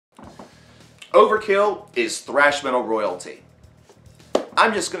Overkill is thrash metal royalty.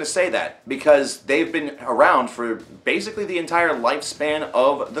 I'm just going to say that because they've been around for basically the entire lifespan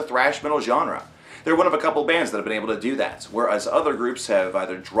of the thrash metal genre. They're one of a couple bands that have been able to do that, whereas other groups have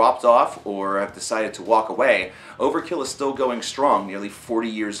either dropped off or have decided to walk away. Overkill is still going strong nearly 40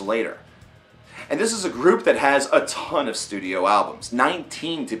 years later. And this is a group that has a ton of studio albums,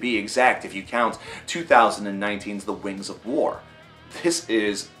 19 to be exact if you count 2019's The Wings of War. This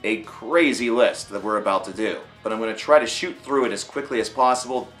is a crazy list that we're about to do, but I'm going to try to shoot through it as quickly as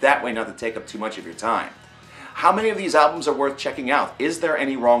possible, that way not to take up too much of your time. How many of these albums are worth checking out? Is there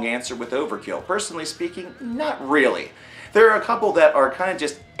any wrong answer with Overkill? Personally speaking, not really. There are a couple that are kind of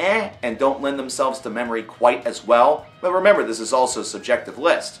just and don't lend themselves to memory quite as well, but remember this is also a subjective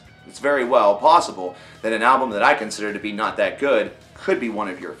list. It's very well possible that an album that I consider to be not that good could be one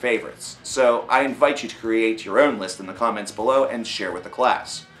of your favorites. So I invite you to create your own list in the comments below and share with the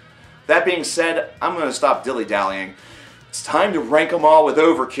class. That being said, I'm going to stop dilly-dallying. It's time to rank them all with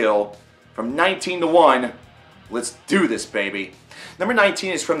Overkill. From 19 to 1, let's do this, baby. Number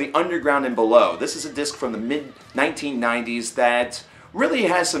 19 is from the Underground and Below. This is a disc from the mid-1990s that really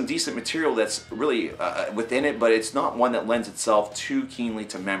has some decent material that's really within it, but it's not one that lends itself too keenly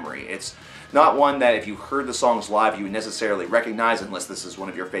to memory. It's not one that if you heard the songs live you would necessarily recognize, unless this is one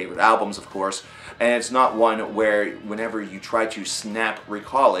of your favorite albums, of course. And it's not one where whenever you try to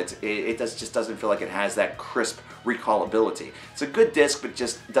recall it, it just doesn't feel like it has that crisp recallability. It's a good disc, but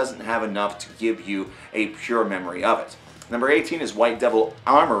just doesn't have enough to give you a pure memory of it. Number 18 is White Devil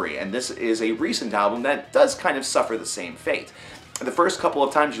Armory, and this is a recent album that does kind of suffer the same fate. The first couple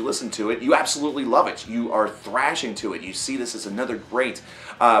of times you listen to it, you absolutely love it. You are thrashing to it. You see this as another great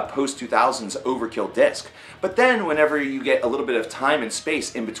post-2000s Overkill disc. But then whenever you get a little bit of time and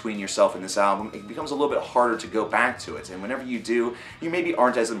space in between yourself and this album, it becomes a little bit harder to go back to it. And whenever you do, you maybe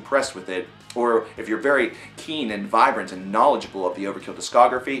aren't as impressed with it. Or if you're very keen and vibrant and knowledgeable of the Overkill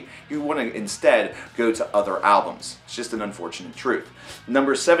discography, you want to instead go to other albums. It's just an unfortunate truth.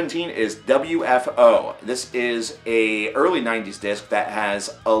 Number 17 is WFO. This is a early 90s disc that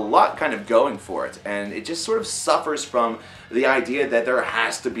has a lot kind of going for it, and it just sort of suffers from the idea that there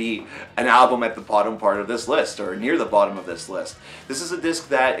has to be an album at the bottom part of this list, or near the bottom of this list. This is a disc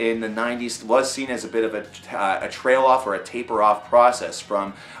that in the 90s was seen as a bit of a trail off or a taper off process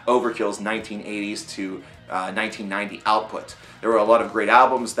from Overkill's 1980s to 1990 output. There were a lot of great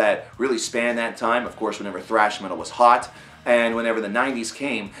albums that really spanned that time, of course whenever thrash metal was hot. And whenever the 90s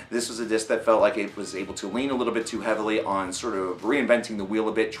came, this was a disc that felt like it was able to lean a little bit too heavily on sort of reinventing the wheel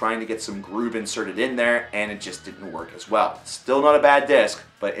a bit, trying to get some groove inserted in there, and it just didn't work as well. Still not a bad disc,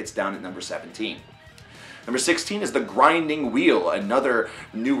 but it's down at number 17. Number 16 is The Grinding Wheel, another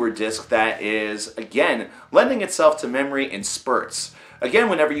newer disc that is, again, lending itself to memory in spurts.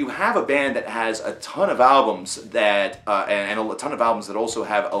 Again, whenever you have a band that has a ton of albums that, and a ton of albums that also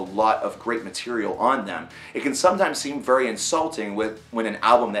have a lot of great material on them, it can sometimes seem very insulting when an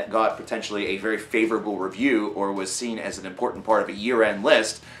album that got potentially a very favorable review or was seen as an important part of a year-end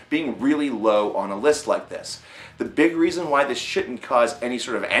list being really low on a list like this. The big reason why this shouldn't cause any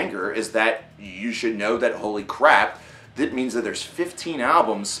sort of anger is that you should know that, holy crap, that means that there's 15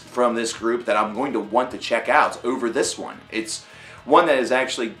 albums from this group that I'm going to want to check out over this one. It's one that is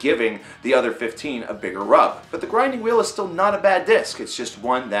actually giving the other 15 a bigger rub. But The Grinding Wheel is still not a bad disc. It's just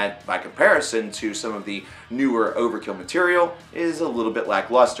one that, by comparison to some of the newer Overkill material, is a little bit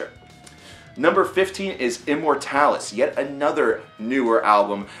lackluster. Number 15 is Immortalis, yet another newer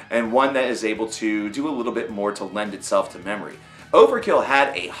album, and one that is able to do a little bit more to lend itself to memory. Overkill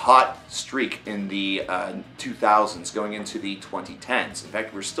had a hot streak in the 2000s going into the 2010s. In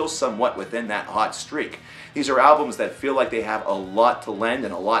fact, we're still somewhat within that hot streak. These are albums that feel like they have a lot to lend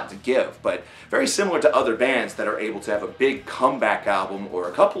and a lot to give, but very similar to other bands that are able to have a big comeback album or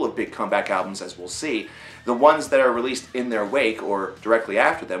a couple of big comeback albums, as we'll see. The ones that are released in their wake or directly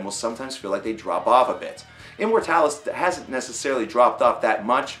after them will sometimes feel like they drop off a bit. Immortalis hasn't necessarily dropped off that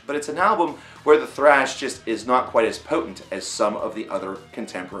much, but it's an album where the thrash just is not quite as potent as some of the other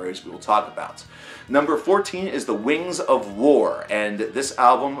contemporaries we will talk about. Number 14 is The Wings of War, and this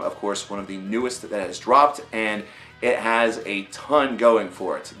album, of course, one of the newest that has dropped, and it has a ton going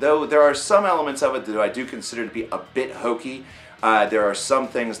for it. Though there are some elements of it that I do consider to be a bit hokey. There are some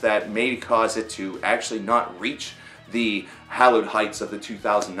things that may cause it to actually not reach the hallowed heights of the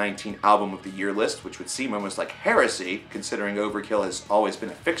 2019 Album of the Year list, which would seem almost like heresy, considering Overkill has always been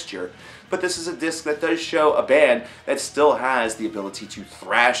a fixture. But this is a disc that does show a band that still has the ability to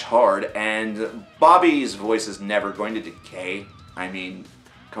thrash hard, and Bobby's voice is never going to decay. I mean,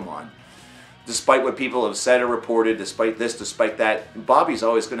 come on. Despite what people have said or reported, despite this, despite that, Bobby's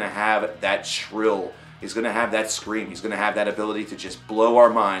always going to have that shrill. He's going to have that scream. He's going to have that ability to just blow our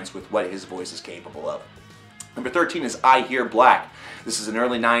minds with what his voice is capable of. Number 13 is I Hear Black. This is an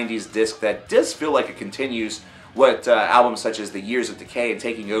early 90s disc that does feel like it continues what albums such as The Years of Decay and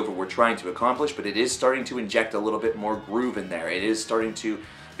Taking Over were trying to accomplish, but it is starting to inject a little bit more groove in there. It is starting to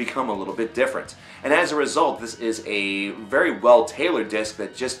become a little bit different. And as a result, this is a very well-tailored disc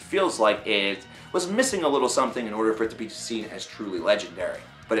that just feels like it was missing a little something in order for it to be seen as truly legendary.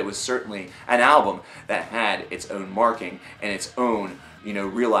 But it was certainly an album that had its own marking and its own,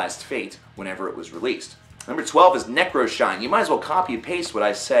 realized fate whenever it was released. Number 12 is Necroshine. You might as well copy and paste what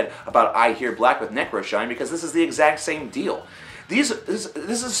I said about I Hear Black with Necroshine because this is the exact same deal. This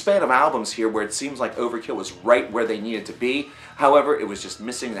is a span of albums here where it seems like Overkill was right where they needed to be. However, it was just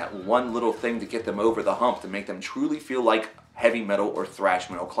missing that one little thing to get them over the hump, to make them truly feel like heavy metal or thrash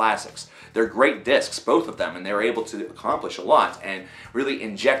metal classics. They're great discs, both of them, and they were able to accomplish a lot and really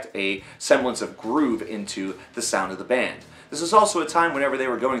inject a semblance of groove into the sound of the band. This is also a time whenever they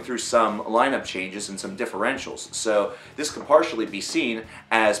were going through some lineup changes and some differentials, so this could partially be seen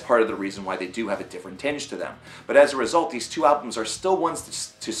as part of the reason why they do have a different tinge to them. But as a result, these two albums are still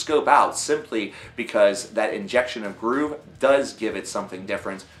ones to scope out simply because that injection of groove does give it something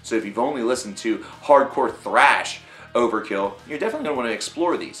different. So if you've only listened to hardcore thrash Overkill, you're definitely going to want to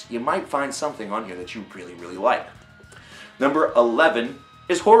explore these. You might find something on here that you really, really like. Number 11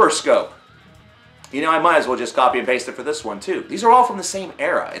 is Horoscope. I might as well just copy and paste it for this one too. These are all from the same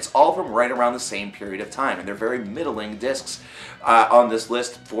era. It's all from right around the same period of time, and they're very middling discs on this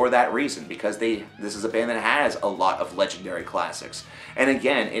list for that reason, because this is a band that has a lot of legendary classics. And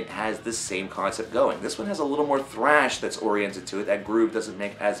again, it has the same concept going. This one has a little more thrash that's oriented to it. That groove doesn't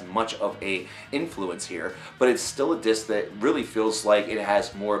make as much of a influence here, but it's still a disc that really feels like it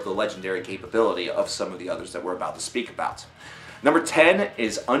has more of the legendary capability of some of the others that we're about to speak about. Number 10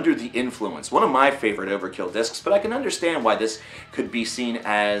 is Under the Influence, one of my favorite Overkill discs, but I can understand why this could be seen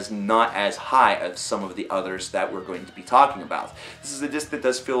as not as high as some of the others that we're going to be talking about. This is a disc that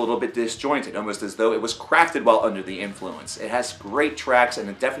does feel a little bit disjointed, almost as though it was crafted while under the influence. It has great tracks, and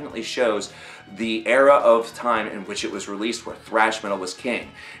it definitely shows the era of time in which it was released where thrash metal was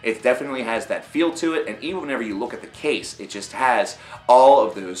king. It definitely has that feel to it, and even whenever you look at the case, it just has all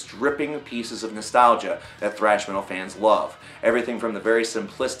of those dripping pieces of nostalgia that thrash metal fans love. Everything from the very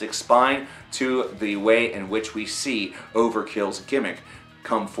simplistic spine to the way in which we see Overkill's gimmick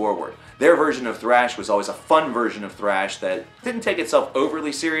come forward. Their version of thrash was always a fun version of thrash that didn't take itself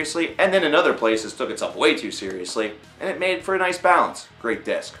overly seriously, and then in other places took itself way too seriously, and it made for a nice balance. Great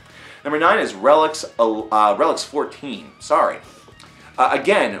disc. Number 9 is Relics 14. Sorry.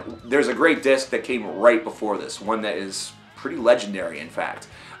 Again, there's a great disc that came right before this, one that is pretty legendary, in fact.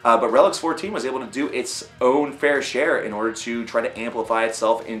 But Relics 14 was able to do its own fair share in order to try to amplify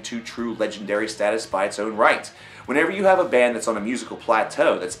itself into true legendary status by its own right. Whenever you have a band that's on a musical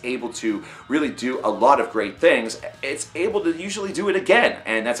plateau that's able to really do a lot of great things, it's able to usually do it again,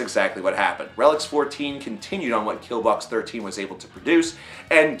 and that's exactly what happened. Relics 14 continued on what Killbox 13 was able to produce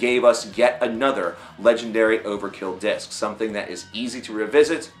and gave us yet another legendary Overkill disc, something that is easy to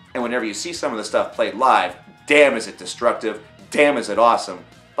revisit, and whenever you see some of the stuff played live, damn is it destructive, damn is it awesome,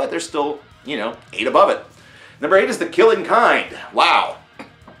 but there's still, 8 above it. Number 8 is The Killing Kind. Wow.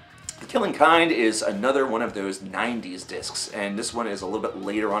 The Killing Kind is another one of those 90s discs, and this one is a little bit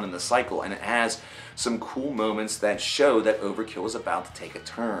later on in the cycle, and it has some cool moments that show that Overkill is about to take a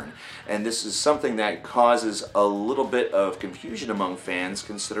turn. And this is something that causes a little bit of confusion among fans,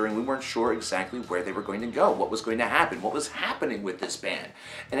 considering we weren't sure exactly where they were going to go, what was going to happen, what was happening with this band.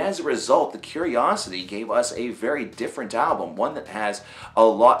 And as a result, the curiosity gave us a very different album, one that has a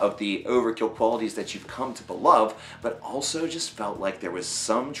lot of the Overkill qualities that you've come to beloved, but also just felt like there was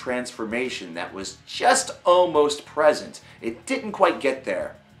some transformation that was just almost present. It didn't quite get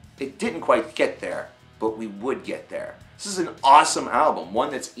there. It didn't quite get there, but we would get there. This is an awesome album, one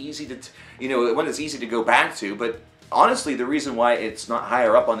that's easy to go back to, but honestly, the reason why it's not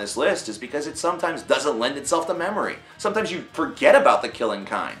higher up on this list is because it sometimes doesn't lend itself to memory. Sometimes you forget about The Killing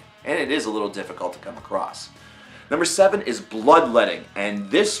Kind, and it is a little difficult to come across. Number 7 is Bloodletting,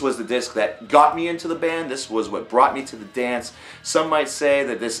 and this was the disc that got me into the band. This was what brought me to the dance. Some might say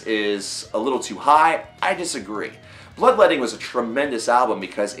that this is a little too high. I disagree. Bloodletting was a tremendous album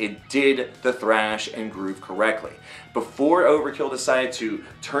because it did the thrash and groove correctly. Before Overkill decided to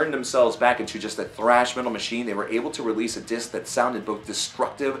turn themselves back into just a thrash metal machine, they were able to release a disc that sounded both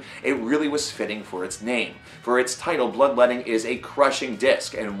destructive. It really was fitting for its name. For its title, Bloodletting is a crushing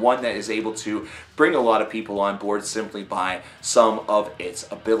disc, and one that is able to bring a lot of people on board simply by some of its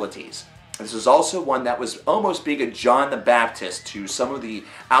abilities. This is also one that was almost being a John the Baptist to some of the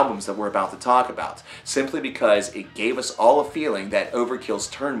albums that we're about to talk about, simply because it gave us all a feeling that Overkill's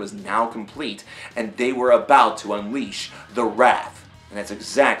turn was now complete and they were about to unleash the wrath. And that's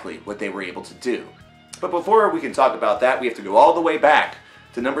exactly what they were able to do. But before we can talk about that, we have to go all the way back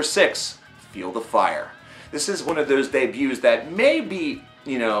to number 6, Feel the Fire. This is one of those debuts that may be,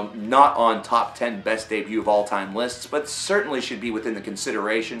 not on top 10 best debut of all time lists, but certainly should be within the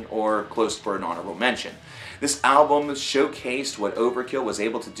consideration or close for an honorable mention. This album showcased what Overkill was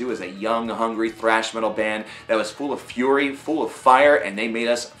able to do as a young, hungry thrash metal band that was full of fury, full of fire, and they made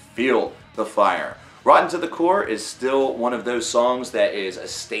us feel the fire. Rotten to the Core is still one of those songs that is a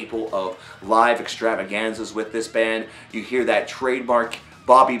staple of live extravaganzas with this band. You hear that trademark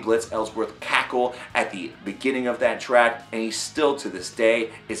Bobby Blitz Ellsworth cackle at the beginning of that track, and he still to this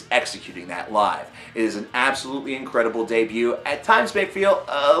day is executing that live. It is an absolutely incredible debut. At times may feel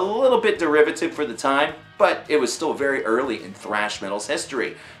a little bit derivative for the time, but it was still very early in thrash metal's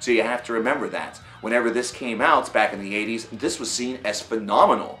history, so you have to remember that. Whenever this came out back in the 80s, this was seen as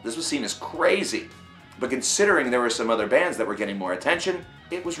phenomenal. This was seen as crazy. But considering there were some other bands that were getting more attention,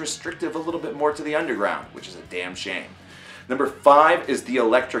 it was restrictive a little bit more to the underground, which is a damn shame. Number 5 is The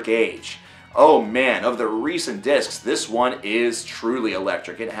Electric Age. Oh man, of the recent discs, this one is truly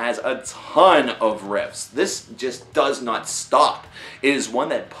electric. It has a ton of riffs. This just does not stop. It is one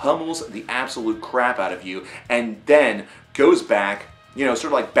that pummels the absolute crap out of you and then goes back, sort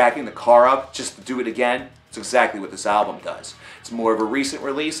of like backing the car up just to do it again. It's exactly what this album does. It's more of a recent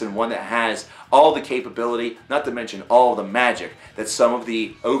release and one that has all the capability, not to mention all the magic, that some of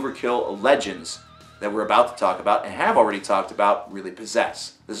the Overkill legends that we're about to talk about and have already talked about really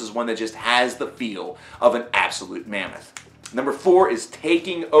possess. This is one that just has the feel of an absolute mammoth. Number 4 is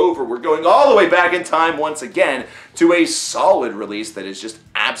Taking Over. We're going all the way back in time once again to a solid release that is just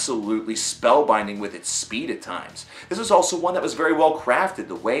absolutely spellbinding with its speed at times. This is also one that was very well crafted.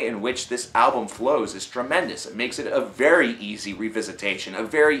 The way in which this album flows is tremendous. It makes it a very easy revisitation, a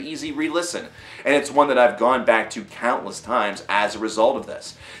very easy re-listen, and it's one that I've gone back to countless times as a result of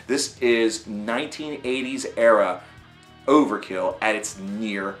this. This is 1980s era Overkill at its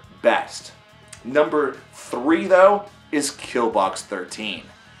near best. Number 3 though is Killbox 13.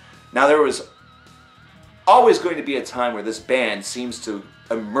 Now there was always going to be a time where this band seems to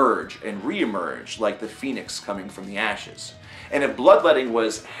emerge and re-emerge like the phoenix coming from the ashes. And if Bloodletting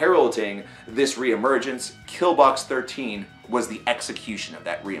was heralding this re-emergence, Killbox 13 was the execution of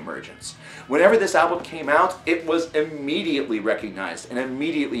that re-emergence. Whenever this album came out, it was immediately recognized and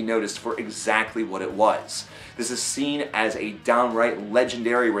immediately noticed for exactly what it was. This is seen as a downright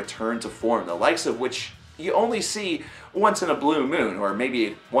legendary return to form, the likes of which you only see once in a blue moon, or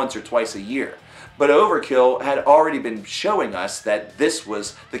maybe once or twice a year. But Overkill had already been showing us that this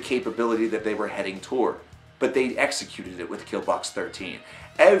was the capability that they were heading toward. But they executed it with Killbox 13.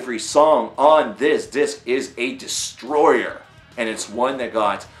 Every song on this disc is a destroyer, and it's one that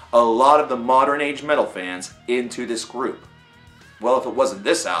got a lot of the modern age metal fans into this group. Well, if it wasn't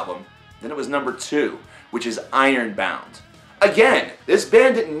this album, then it was number 2, which is Ironbound. Again, this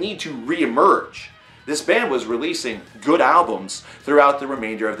band didn't need to re-emerge. This band was releasing good albums throughout the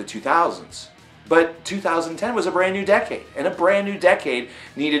remainder of the 2000s. But 2010 was a brand new decade, and a brand new decade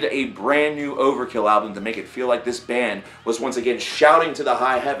needed a brand new Overkill album to make it feel like this band was once again shouting to the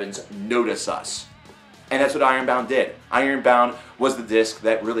high heavens, "Notice us." And that's what Ironbound did. Ironbound was the disc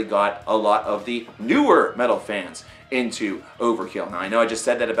that really got a lot of the newer metal fans into Overkill. Now, I know I just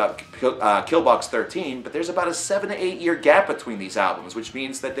said that about Killbox 13, but there's about a 7 to 8 year gap between these albums, which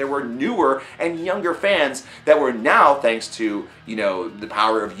means that there were newer and younger fans that were now, thanks to, the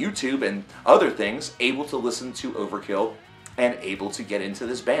power of YouTube and other things, able to listen to Overkill and able to get into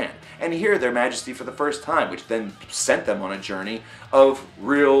this band and hear their majesty for the first time, which then sent them on a journey of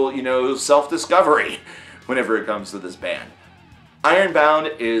real, self-discovery whenever it comes to this band.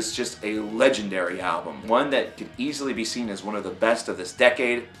 Ironbound is just a legendary album, one that could easily be seen as one of the best of this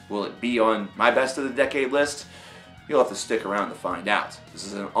decade. Will it be on my best of the decade list? You'll have to stick around to find out. This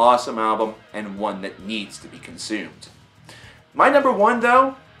is an awesome album and one that needs to be consumed. My number 1,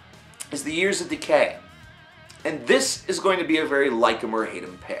 though, is The Years of Decay. And this is going to be a very like 'em or hate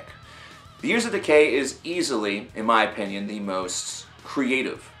 'em pick. The Years of Decay is easily, in my opinion, the most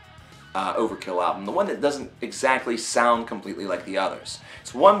creative Overkill album. The one that doesn't exactly sound completely like the others.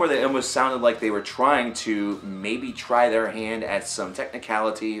 It's one where they almost sounded like they were trying to maybe try their hand at some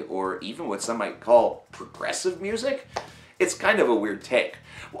technicality or even what some might call progressive music. It's kind of a weird take.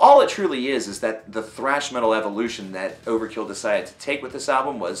 All it truly is that the thrash metal evolution that Overkill decided to take with this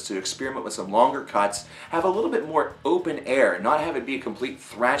album was to experiment with some longer cuts, have a little bit more open air, not have it be a complete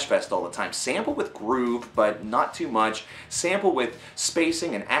thrash fest all the time. Sample with groove, but not too much. Sample with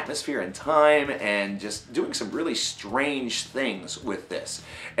spacing and atmosphere and time, and just doing some really strange things with this.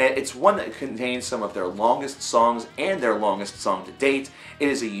 And it's one that contains some of their longest songs and their longest song to date. It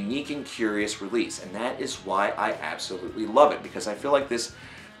is a unique and curious release, and that is why I absolutely love it, because I feel like this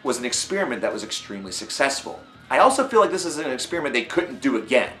was an experiment that was extremely successful. I also feel like this is an experiment they couldn't do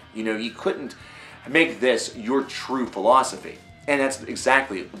again. You know, you couldn't make this your true philosophy. And that's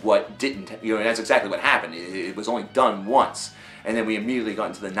exactly what that's exactly what happened. It was only done once. And then we immediately got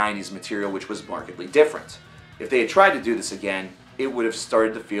into the 90s material, which was markedly different. If they had tried to do this again, it would have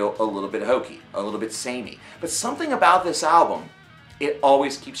started to feel a little bit hokey, a little bit samey. But something about this album, it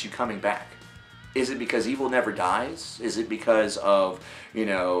always keeps you coming back. Is it because Evil Never Dies? Is it because of,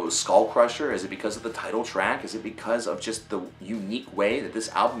 Skull Crusher? Is it because of the title track? Is it because of just the unique way that this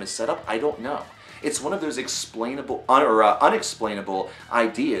album is set up? I don't know. It's one of those explainable or unexplainable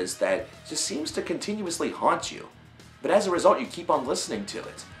ideas that just seems to continuously haunt you. But as a result, you keep on listening to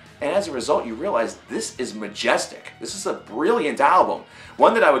it. And as a result, you realize this is majestic. This is a brilliant album.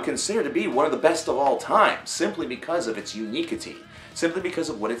 One that I would consider to be one of the best of all time, simply because of its uniquity, simply because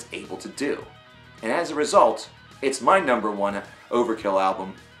of what it's able to do. And as a result, it's my #1 Overkill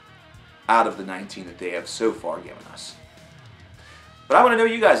album out of the 19 that they have so far given us. But I want to know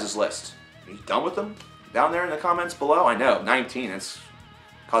you guys' list. Are you done with them? Down there in the comments below? I know, 19, it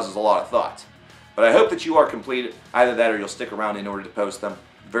causes a lot of thought. But I hope that you are complete. Either that or you'll stick around in order to post them.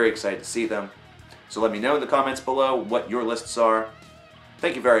 Very excited to see them. So let me know in the comments below what your lists are.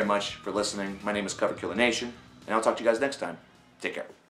 Thank you very much for listening. My name is CoverkillernNation, and I'll talk to you guys next time. Take care.